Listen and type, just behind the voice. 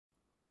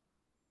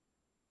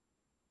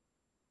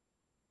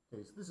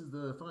Okay, so this is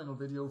the final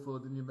video for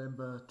the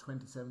November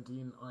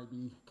 2017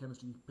 IB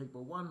Chemistry Paper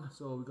 1.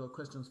 So we've got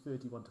questions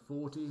 31 to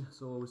 40.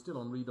 So we're still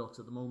on redox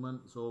at the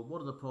moment. So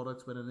what are the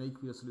products when an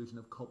aqueous solution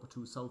of copper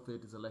 2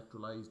 sulfate is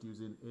electrolyzed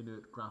using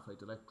inert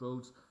graphite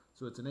electrodes?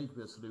 So it's an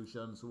aqueous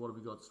solution. So what have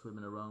we got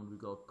swimming around? We've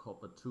got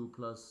copper 2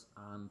 plus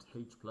and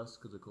H plus,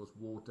 because of course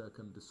water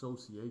can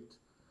dissociate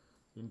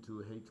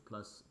into H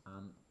plus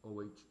and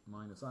OH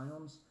minus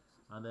ions.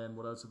 And then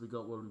what else have we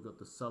got? Well, we've got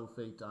the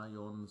sulfate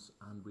ions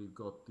and we've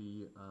got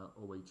the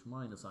OH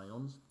minus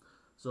ions.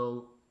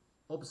 So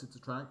opposites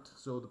attract,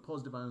 so the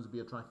positive ions will be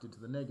attracted to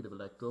the negative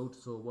electrode.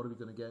 So what are we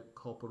going to get,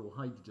 copper or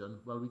hydrogen?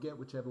 Well, we get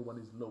whichever one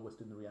is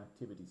lowest in the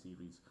reactivity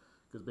series,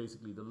 because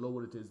basically the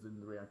lower it is in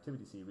the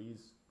reactivity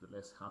series, the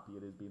less happy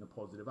it is being a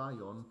positive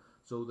ion.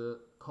 So the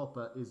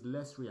copper is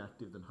less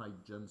reactive than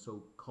hydrogen,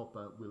 so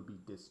copper will be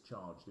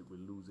discharged, it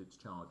will lose its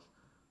charge.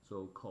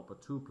 So copper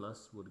 2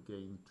 plus would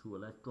gain 2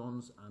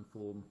 electrons and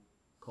form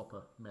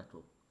copper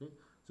metal. Okay?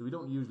 So we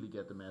don't usually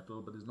get the metal,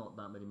 but there's not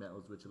that many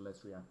metals which are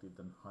less reactive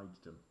than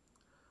hydrogen.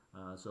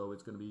 So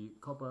it's going to be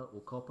copper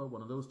or copper,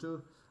 one of those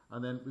two.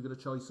 And then we've got a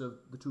choice of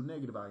the two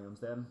negative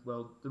ions then.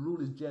 Well, the rule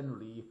is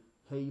generally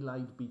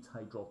halide beats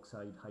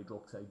hydroxide,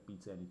 hydroxide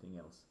beats anything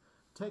else.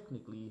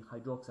 Technically,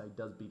 hydroxide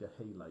does beat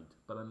a halide,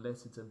 but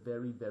unless it's a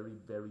very, very,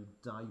 very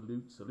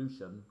dilute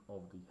solution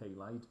of the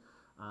halide,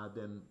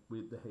 then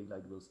the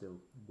halide will still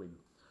win.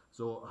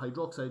 So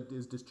hydroxide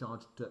is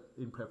discharged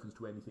in preference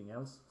to anything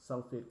else.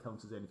 Sulfate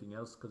counts as anything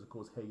else, because of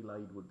course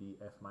halide would be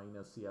F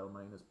minus, Cl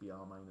minus, Br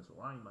minus,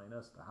 or I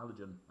minus, the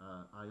halogen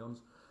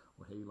ions,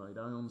 or halide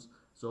ions.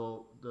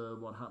 So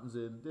what happens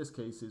in this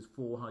case is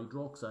 4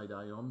 hydroxide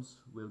ions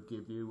will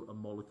give you a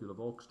molecule of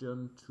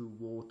oxygen, 2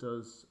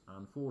 waters,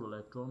 and 4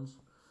 electrons.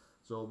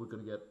 So we're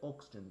going to get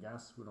oxygen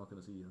gas. We're not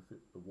going to see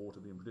the water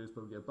being produced,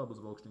 but we get bubbles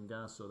of oxygen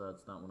gas, so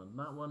that's that one and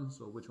that one.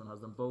 So which one has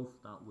them both?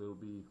 That will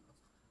be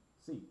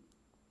C.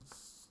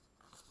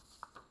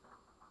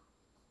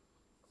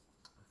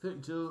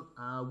 32.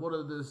 What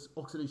are the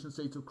oxidation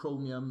states of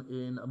chromium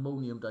in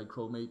ammonium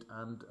dichromate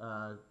and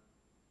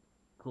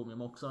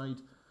chromium oxide?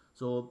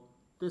 So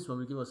this one,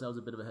 we give ourselves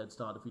a bit of a head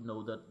start if we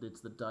know that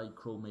it's the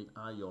dichromate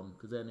ion,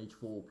 because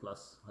NH4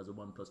 plus has a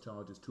 1 plus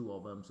charge, there's 2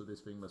 of them, so this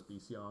thing must be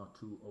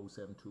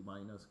Cr2O72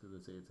 minus, because I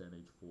say it's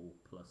NH4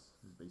 plus,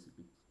 there's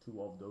basically 2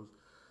 of those.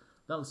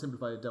 That'll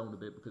simplify it down a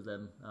bit, because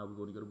then we've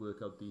only got to work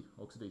out the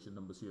oxidation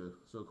numbers here.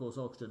 So of course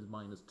oxygen is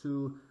minus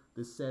 2,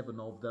 there's 7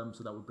 of them,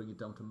 so that would bring it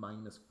down to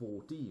minus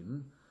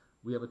 14.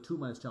 We have a 2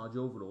 minus charge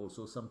overall,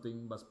 so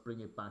something must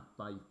bring it back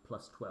by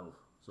plus 12.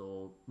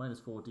 So minus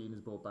 14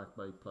 is brought back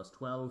by plus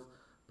 12.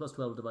 Plus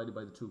 12 divided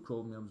by the 2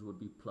 chromiums would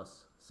be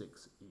plus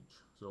 6 each.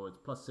 So it's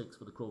plus 6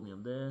 for the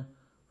chromium there.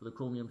 For the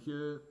chromium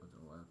here, I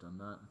don't know why I've done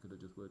that, I could have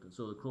just worked it.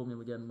 So the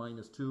chromium again,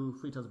 minus 2.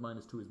 3 times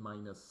minus 2 is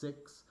minus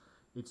 6.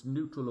 It's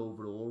neutral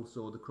overall,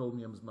 so the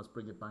chromiums must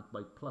bring it back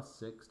by plus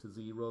 6 to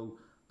 0.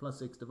 Plus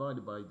 6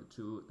 divided by the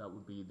 2, that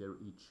would be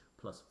they're each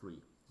plus 3.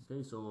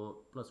 Okay, so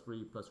plus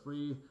 3, plus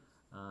 3,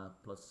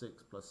 plus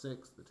 6, plus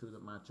 6. The two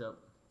that match up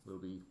will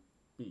be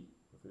B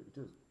for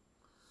 32.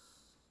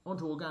 On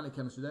to organic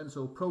chemistry then.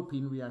 So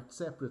propene reacts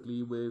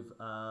separately with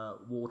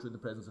water in the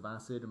presence of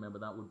acid. Remember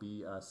that would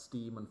be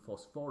steam and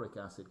phosphoric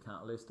acid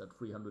catalyst at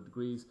 300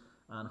 degrees,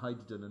 and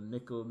hydrogen and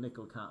nickel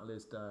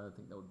catalyst, I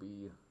think that would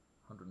be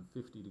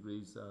 150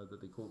 degrees that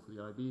they quote for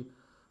the IB.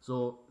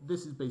 So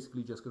this is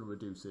basically just going to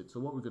reduce it. So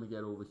what we're going to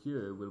get over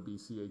here will be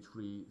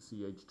CH3,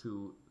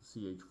 CH2,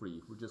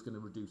 CH3. We're just going to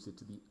reduce it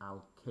to the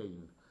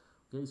alkane.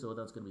 Okay, so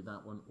that's going to be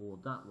that one or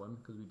that one,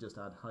 because we just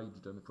add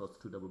hydrogen across the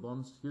 2 double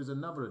bonds. Here's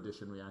another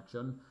addition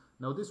reaction.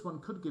 Now this one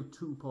could give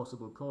 2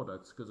 possible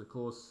products, because of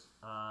course,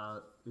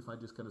 if I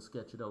just kind of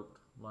sketch it out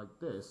like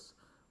this,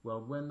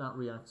 well, when that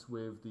reacts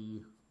with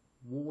the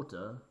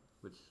water,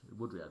 which it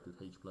would react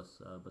with H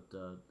plus, but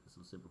this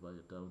will simplify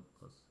it down,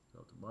 plus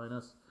delta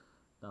minus,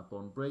 that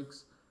bond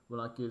breaks.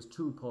 Well, that gives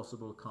 2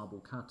 possible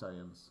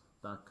carbocations.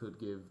 That could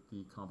give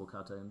the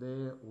carbocation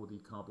there, or the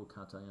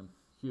carbocation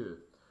here.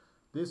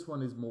 This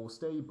one is more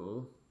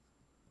stable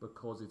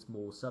because it's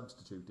more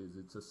substituted.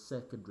 It's a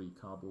secondary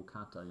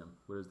carbocation,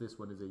 whereas this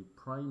one is a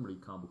primary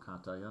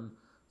carbocation,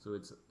 so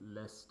it's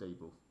less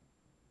stable.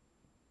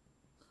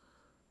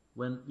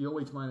 When the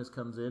OH minus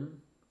comes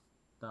in,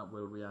 that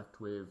will react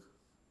with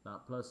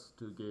that plus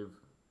to give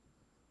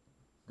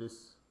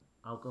this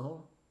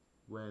alcohol.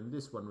 When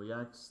this one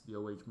reacts, the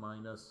OH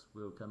minus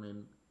will come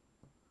in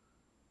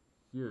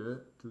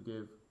here to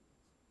give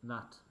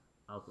that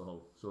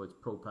alcohol. So it's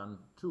propan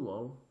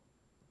 2-ol.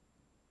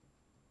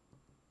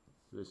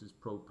 So this is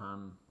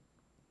propan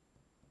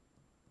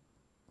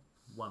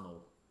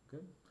 1-ol.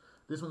 Okay?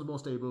 This one's more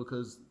stable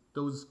because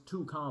those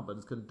 2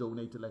 carbons can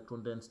donate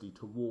electron density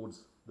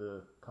towards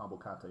the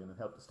carbocation and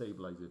help to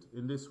stabilize it.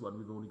 In this one,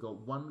 we've only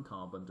got 1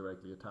 carbon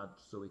directly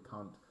attached, so it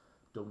can't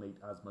donate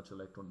as much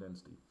electron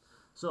density.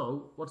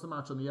 So what's the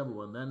match on the other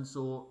one then?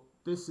 So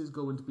this is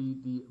going to be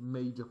the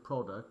major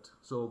product.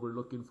 So we're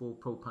looking for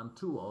propan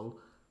 2-ol,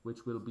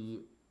 which will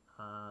be,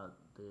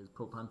 there's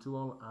propan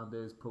 2-ol and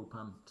there's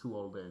propan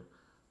 2-ol there.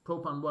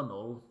 Propan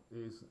 1-ol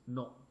is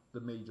not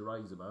the major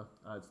isomer,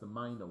 it's the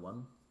minor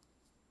one.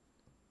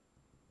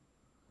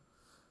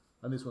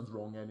 And this one's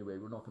wrong anyway.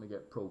 We're not going to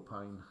get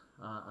propyne,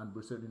 and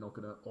we're certainly not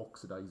going to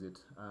oxidize it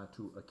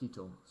to a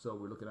ketone. So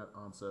we're looking at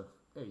answer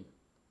A.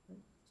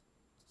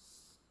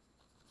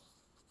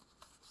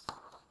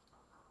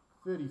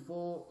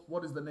 34.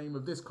 What is the name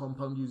of this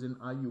compound using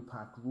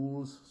IUPAC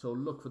rules? So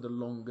look for the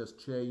longest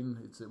chain.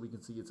 We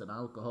can see it's an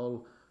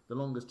alcohol. The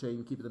longest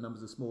chain, keep the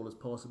numbers as small as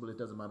possible. It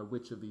doesn't matter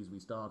which of these we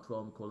start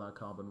from. Call that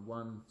carbon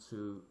 1,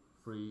 2,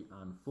 3,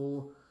 and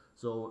 4.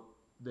 So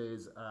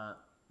there's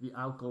the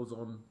alcohol's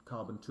on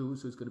carbon 2,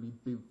 so it's going to be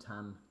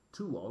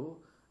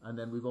butan-2-ol. And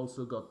then we've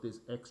also got this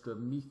extra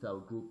methyl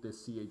group,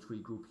 this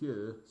CH3 group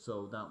here.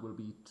 So that will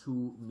be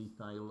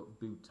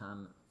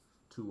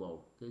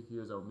 2-methyl-butan-2-ol. Okay,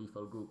 here's our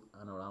methyl group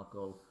and our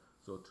alcohol,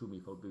 so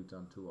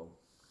 2-methyl-butan-2-ol.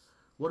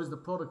 What is the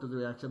product of the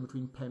reaction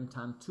between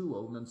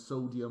pentan-2-ol and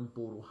sodium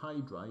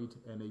borohydride,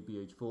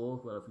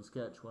 NaBH4? Well, if we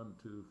sketch 1,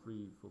 2,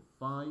 3, 4,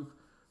 5,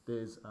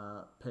 there's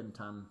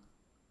pentane,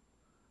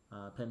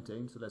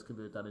 so let's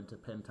convert that into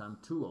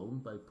pentan-2-ol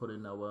by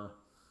putting our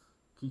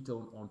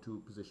ketone onto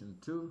position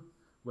 2.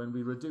 When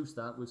we reduce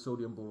that with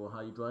sodium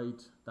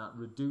borohydride, that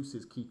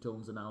reduces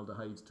ketones and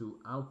aldehydes to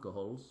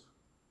alcohols.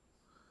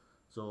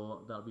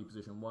 So that'll be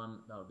position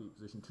 1, that'll be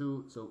position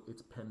 2, so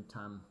it's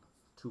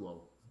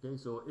pentan-2-ol. Okay,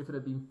 so if it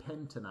had been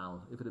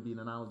pentanal, if it had been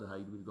an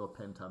aldehyde, we'd got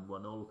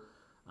pentan-1-ol.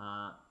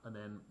 And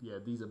then, yeah,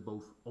 these are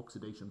both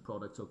oxidation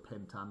products of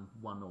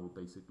pentan-1-ol,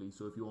 basically.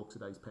 So if you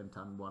oxidize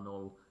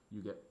pentan-1-ol,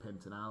 you get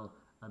pentanal,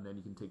 and then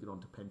you can take it on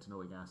to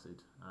pentanoic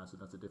acid. So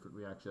that's a different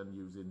reaction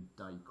using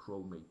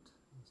dichromate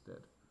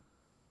instead.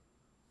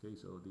 Okay,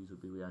 so these would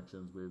be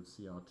reactions with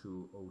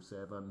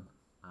Cr2O7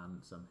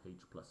 and some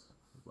H+ as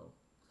well.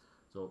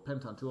 So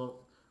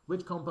pentan-2-ol.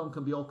 Which compound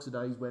can be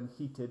oxidized when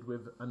heated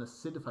with an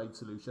acidified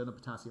solution, a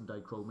potassium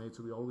dichromate?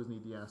 So we always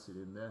need the acid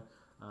in there.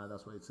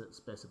 That's why it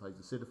specifies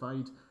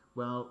acidified.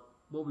 Well,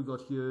 what we've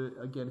got here,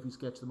 again, if you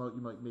sketch them out,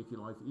 you might make your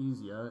life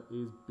easier,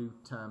 is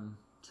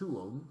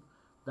butan-2-ol.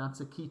 That's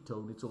a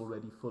ketone. It's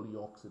already fully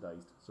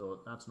oxidized. So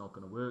that's not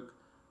going to work.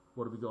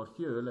 What have we got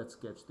here? Let's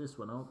sketch this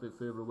one out a bit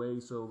further away.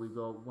 So we've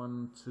got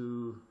 1,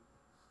 2,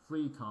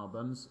 3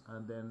 carbons,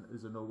 and then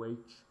there's an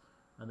OH.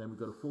 And then we've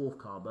got a 4th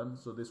carbon,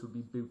 so this would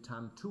be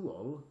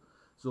butan-2-ol.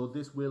 So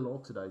this will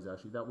oxidize,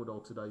 actually. That would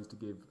oxidize to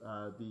give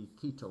the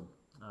ketone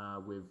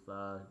with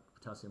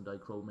potassium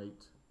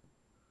dichromate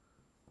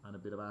and a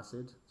bit of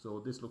acid. So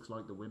this looks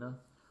like the winner.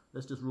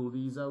 Let's just rule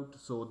these out.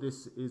 So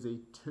this is a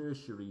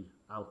tertiary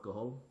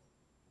alcohol.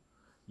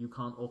 You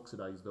can't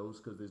oxidize those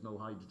because there's no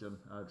hydrogen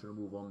to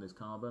remove on this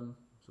carbon.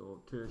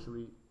 So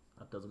tertiary,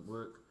 that doesn't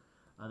work.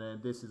 And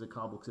then this is a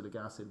carboxylic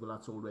acid. Well,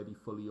 that's already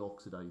fully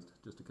oxidized,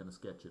 just to kind of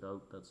sketch it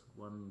out. That's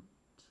 1,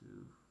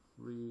 2,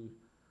 3.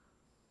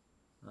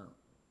 Oh,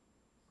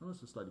 that's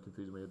just slightly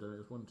confusing way of doing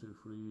it. It's 1, 2,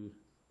 3.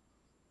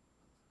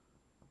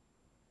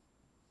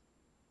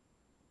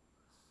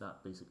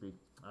 That basically.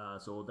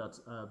 So that's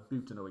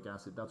butanoic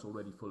acid. That's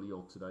already fully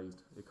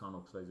oxidized. It can't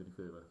oxidize any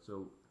further.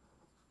 So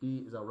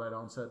B is our right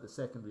answer. The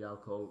secondary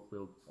alcohol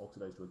will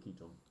oxidize to a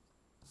ketone.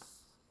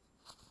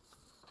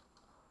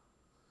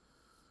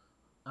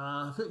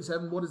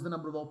 37, what is the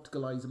number of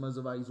optical isomers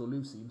of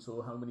isoleucine?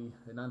 So how many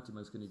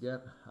enantiomers can you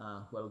get?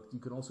 Well, you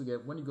can also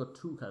get, when you've got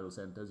 2 chiral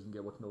centers, you can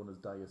get what's known as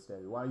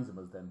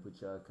diastereoisomers then,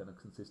 which kind of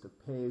consist of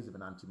pairs of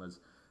enantiomers.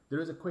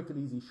 There is a quick and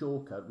easy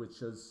shortcut,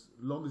 which as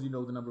long as you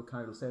know the number of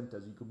chiral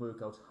centers, you can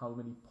work out how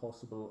many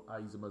possible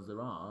isomers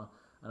there are,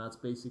 and that's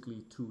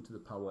basically 2 to the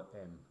power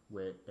n,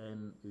 where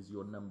n is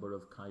your number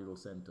of chiral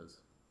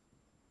centers.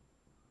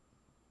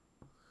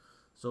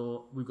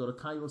 So we've got a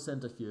chiral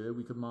center here.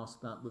 We could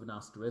mask that with an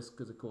asterisk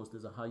because, of course,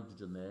 there's a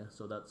hydrogen there.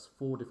 So that's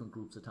 4 different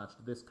groups attached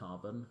to this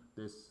carbon.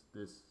 The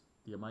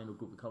amino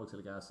group, the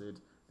carboxylic acid,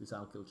 this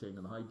alkyl chain,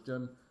 and the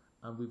hydrogen.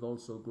 And we've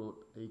also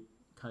got a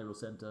chiral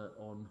center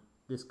on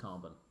this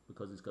carbon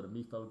because it's got a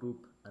methyl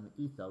group, an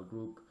ethyl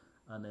group,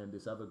 and then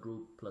this other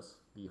group plus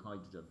the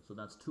hydrogen. So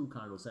that's 2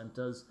 chiral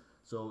centers.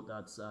 So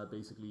that's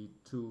basically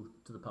 2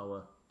 to the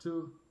power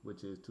 2,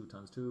 which is 2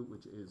 times 2,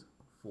 which is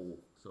 4.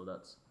 So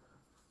that's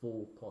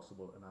 4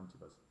 possible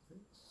enantiomers.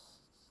 Okay.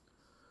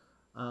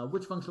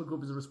 Which functional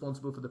group is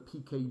responsible for the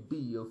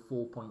pKb of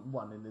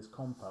 4.1 in this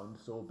compound?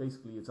 So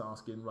basically it's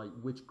asking, right,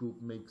 which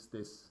group makes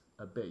this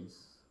a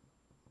base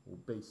or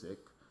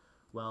basic?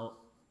 Well,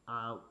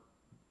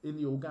 in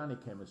the organic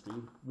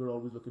chemistry, we're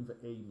always looking for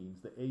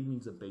amines. The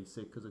amines are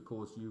basic because, of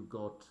course, you've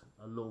got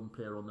a lone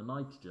pair on the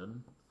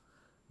nitrogen,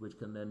 which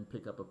can then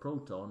pick up a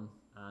proton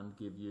and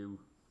give you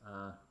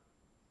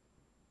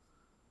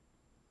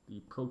the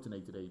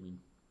protonated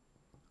amine.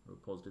 Or a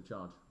positive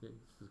charge, okay,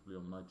 specifically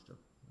on the nitrogen.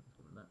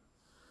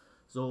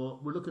 So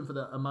we're looking for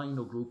the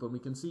amino group, and we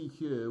can see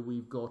here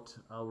we've got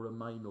our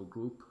amino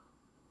group.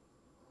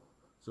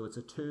 So it's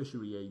a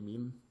tertiary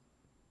amine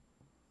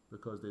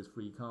because there's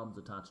 3 carbons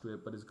attached to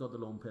it, but it's got the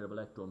lone pair of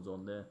electrons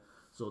on there.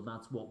 So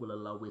that's what will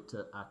allow it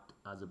to act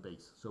as a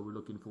base. So we're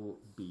looking for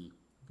B.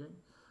 Okay.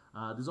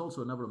 There's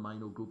also another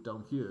amino group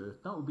down here.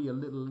 That would be a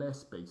little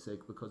less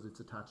basic because it's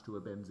attached to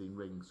a benzene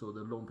ring. So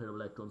the lone pair of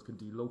electrons can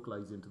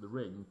delocalize into the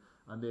ring,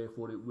 and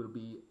therefore it will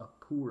be a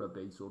poorer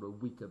base or a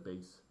weaker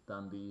base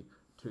than the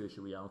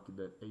tertiary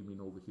alkyl amine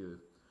over here.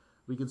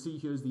 We can see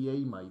here's the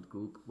amide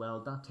group.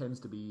 Well, that tends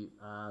to be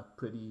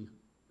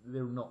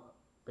they're not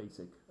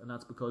basic. And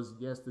that's because,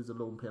 yes, there's a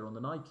lone pair on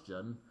the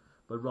nitrogen,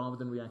 but rather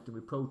than reacting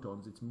with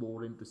protons, it's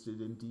more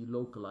interested in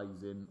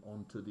delocalizing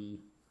onto the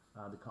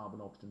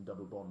carbon-oxygen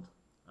double bond.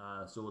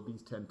 So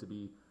these tend to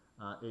be,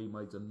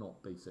 amides are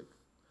not basic.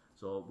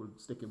 So we're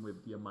sticking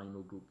with the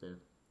amino group there.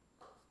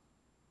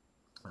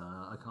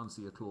 I can't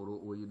see a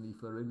chloro or a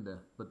ether in there,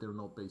 but they're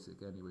not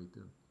basic anyway.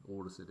 They're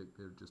or acidic,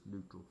 they're just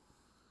neutral.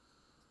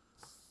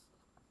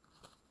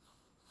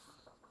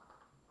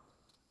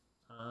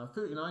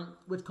 39,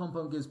 which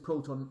compound gives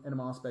proton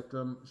NMR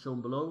spectrum shown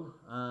below?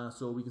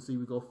 So we can see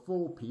we've got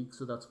 4 peaks,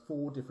 so that's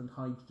 4 different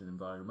hydrogen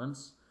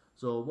environments.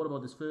 So what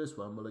about this first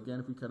one? Well, again,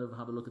 if we kind of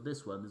have a look at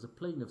this one, there's a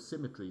plane of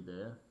symmetry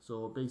there.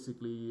 So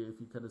basically, if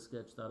you kind of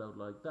sketch that out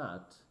like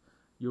that,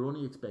 you're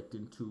only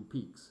expecting 2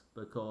 peaks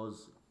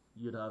because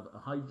you'd have a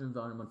hydrogen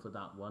environment for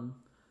that one.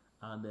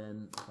 And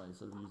then if I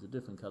sort of use a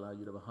different color,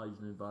 you'd have a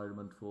hydrogen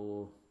environment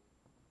for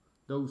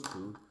those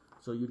 2.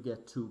 So you'd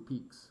get 2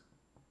 peaks.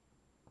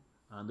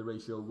 And the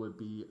ratio would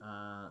be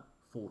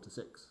 4 to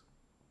 6.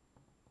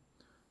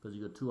 Because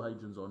you've got 2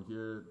 hydrogens on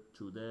here,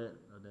 2 there,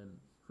 and then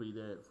 3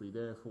 there, 3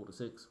 there, 4 to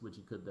 6, which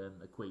you could then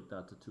equate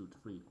that to 2 to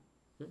 3.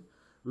 Okay?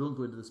 We won't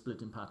go into the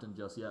splitting pattern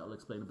just yet. I'll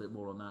explain a bit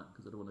more on that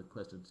because I don't want the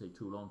question to take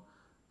too long.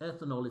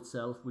 Ethanol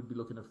itself, we'd be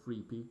looking at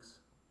 3 peaks.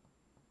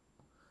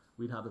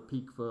 We'd have a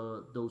peak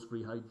for those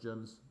 3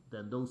 hydrogens,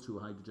 then those 2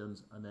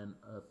 hydrogens, and then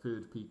a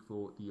 3rd peak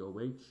for the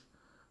OH.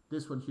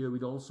 This one here,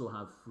 we'd also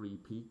have 3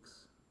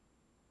 peaks.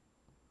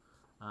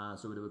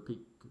 So we'd have a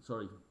peak,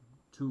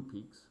 2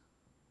 peaks.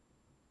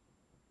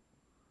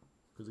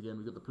 Because again,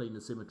 we've got the plane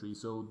of symmetry.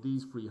 So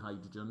these 3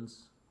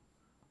 hydrogens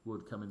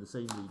would come in the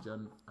same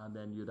region, and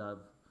then you'd have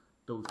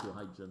those 2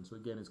 hydrogens. So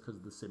again, it's because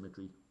of the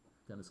symmetry.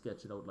 Kind of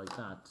sketch it out like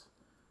that.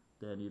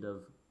 Then you'd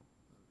have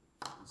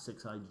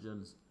 6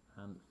 hydrogens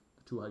and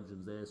 2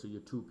 hydrogens there. So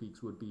your 2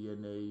 peaks would be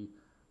in a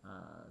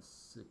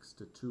 6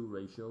 to 2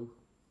 ratio,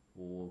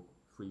 or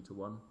 3 to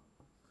 1.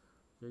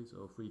 Okay,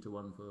 so 3 to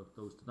 1 for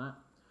those to that.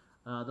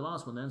 The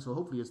last one then, so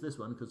hopefully it's this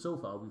one, because so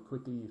far we've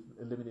quickly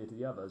eliminated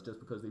the others just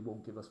because they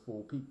won't give us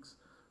 4 peaks.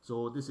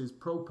 So this is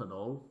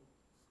propanol.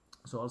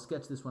 So I'll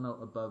sketch this one out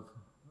above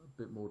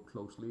a bit more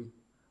closely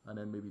and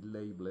then maybe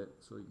label it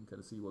so you can kind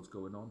of see what's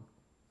going on.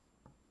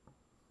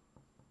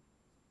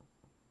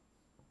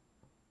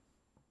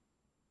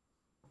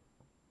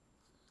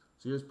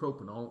 So here's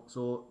propanol.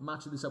 So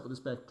matching this up with the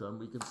spectrum,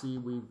 we can see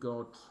we've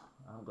got,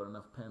 I haven't got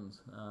enough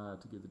pens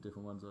to give the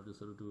different ones. I'll just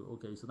sort of do it.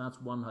 Okay, so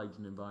that's one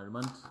hydrogen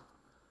environment.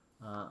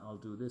 I'll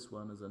do this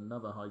one as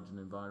another hydrogen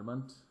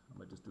environment. I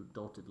might just do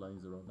dotted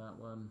lines around that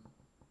one.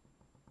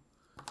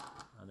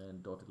 And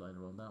then dotted line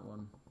around that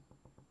one.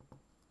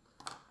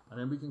 And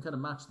then we can kind of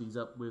match these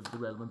up with the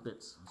relevant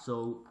bits.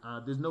 So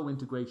there's no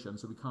integration,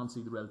 so we can't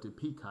see the relative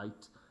peak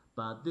height.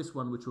 But this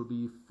one, which will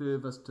be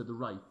furthest to the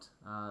right,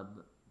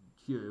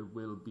 here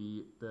will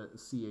be the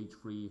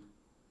CH3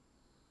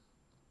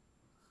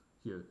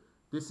 here.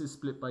 This is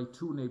split by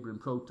 2 neighbouring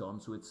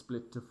protons, so it's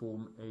split to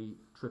form a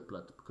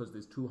triplet because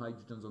there's 2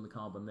 hydrogens on the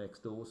carbon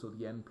next door, so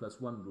the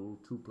n+1 rule,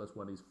 2 +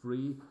 1 is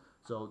 3,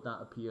 so that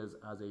appears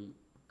as a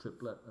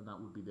triplet, and that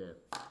would be there.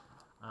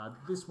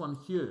 This one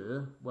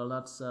here, well,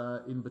 that's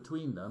in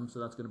between them, so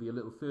that's going to be a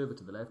little further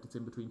to the left. It's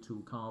in between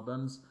 2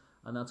 carbons,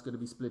 and that's going to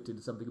be split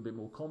into something a bit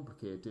more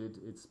complicated.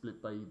 It's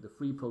split by the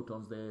 3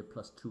 protons there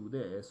plus 2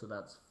 there, so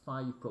that's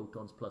 5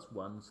 protons plus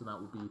 1, so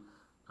that would be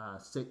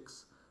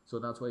 6. So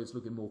that's why it's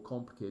looking more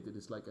complicated.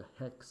 It's like a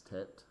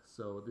hextet.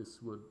 So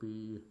this would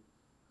be,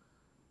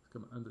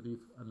 come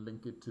underneath and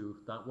link it to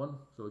that one.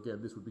 So again,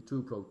 this would be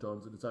 2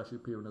 protons, and it's actually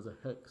appearing as a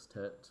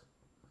hextet.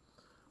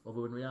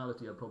 Although in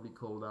reality, I'd probably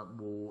call that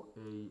more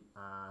a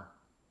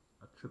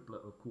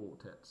triplet of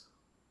quartets.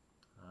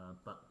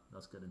 But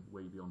that's getting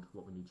way beyond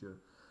what we need here.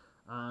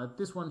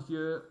 This one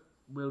here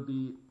will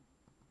be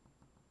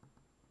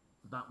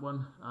that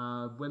one.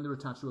 When they're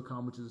attached to a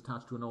carbon which is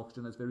attached to an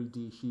oxygen, it's very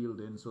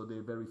de-shielding, so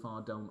they're very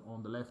far down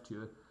on the left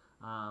here.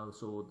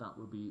 So that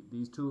will be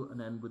these 2, and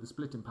then with the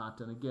splitting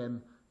pattern,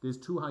 again, there's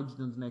 2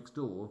 hydrogens next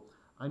door.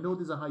 I know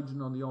there's a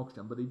hydrogen on the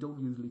oxygen, but they don't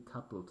usually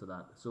couple to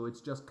that. So it's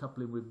just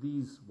coupling with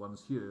these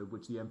ones here,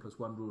 which the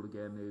n+1 rule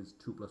again is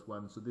 2 +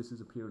 1. So this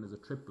is appearing as a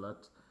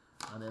triplet.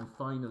 And then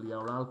finally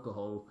our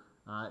alcohol,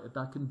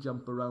 that can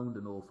jump around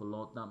an awful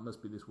lot. That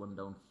must be this one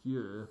down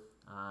here.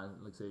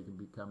 Like I say, it can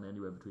become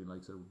anywhere between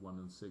like sort of 1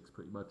 and 6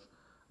 pretty much.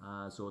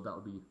 So that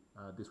would be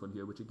this one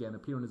here, which again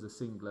appearing as a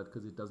singlet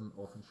because it doesn't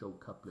often show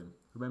coupling.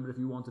 Remember, if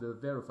you wanted to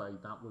verify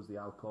that was the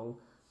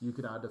alcohol, you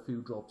could add a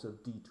few drops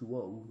of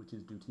D2O, which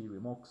is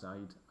deuterium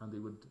oxide, and they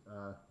would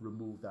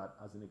remove that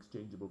as an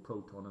exchangeable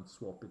proton and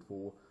swap it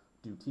for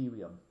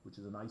deuterium, which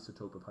is an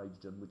isotope of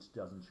hydrogen which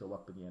doesn't show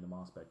up in the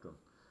NMR spectrum.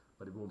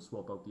 But it won't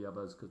swap out the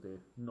others because they're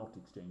not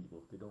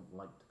exchangeable. They don't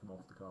like to come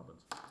off the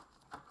carbons.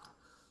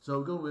 So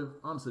we're going with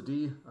answer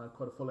D,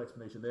 quite a full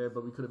explanation there,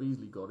 but we could have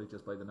easily got it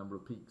just by the number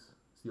of peaks.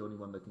 It's the only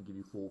one that can give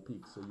you 4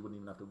 peaks, so you wouldn't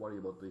even have to worry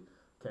about the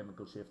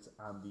chemical shifts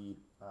and the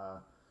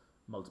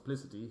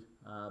multiplicity,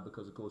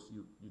 because of course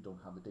you don't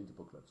have the data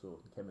booklet, so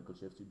the chemical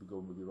shifts you'd be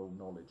going with your own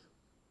knowledge.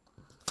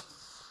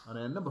 And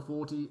then number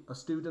 40, a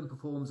student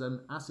performs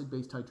an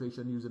acid-base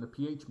titration using a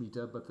pH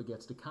meter but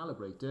forgets to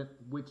calibrate it.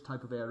 Which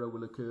type of error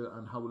will occur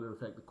and how will it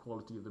affect the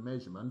quality of the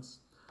measurements?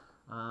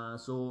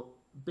 So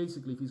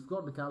basically, if he's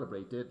forgotten to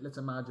calibrate it, let's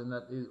imagine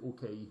that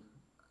okay,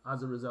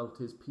 as a result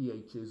his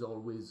pH is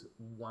always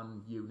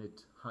 1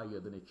 unit higher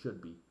than it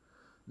should be.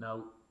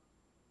 Now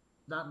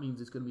that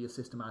means it's going to be a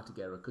systematic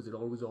error because it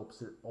always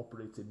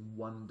operates in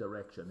one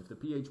direction. If the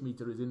pH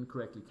meter is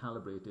incorrectly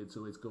calibrated,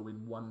 so it's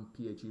going 1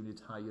 pH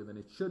unit higher than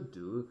it should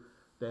do,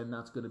 then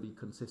that's going to be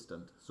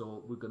consistent.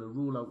 So we're going to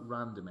rule out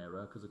random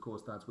error because of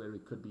course that's where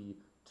it could be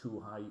too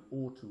high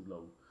or too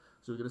low.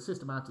 So we get a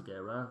systematic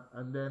error,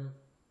 and then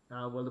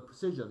well, the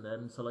precision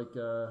then, so like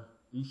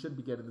you should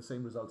be getting the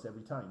same results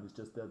every time. It's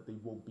just that they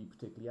won't be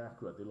particularly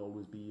accurate. They'll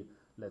always be,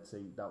 let's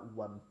say, that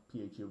 1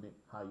 pH unit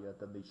higher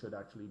than they should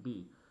actually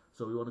be.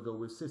 So we want to go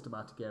with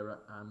systematic error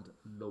and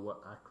lower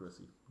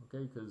accuracy,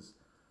 okay? Because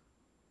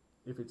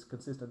if it's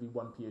consistently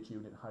 1 pH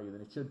unit higher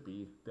than it should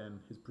be, then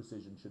his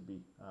precision should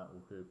be,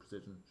 or her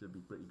precision should be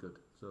pretty good.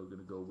 So we're going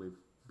to go with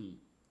B,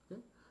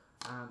 okay?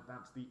 And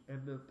that's the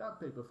end of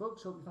that paper,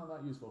 folks. Hope you found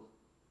that useful.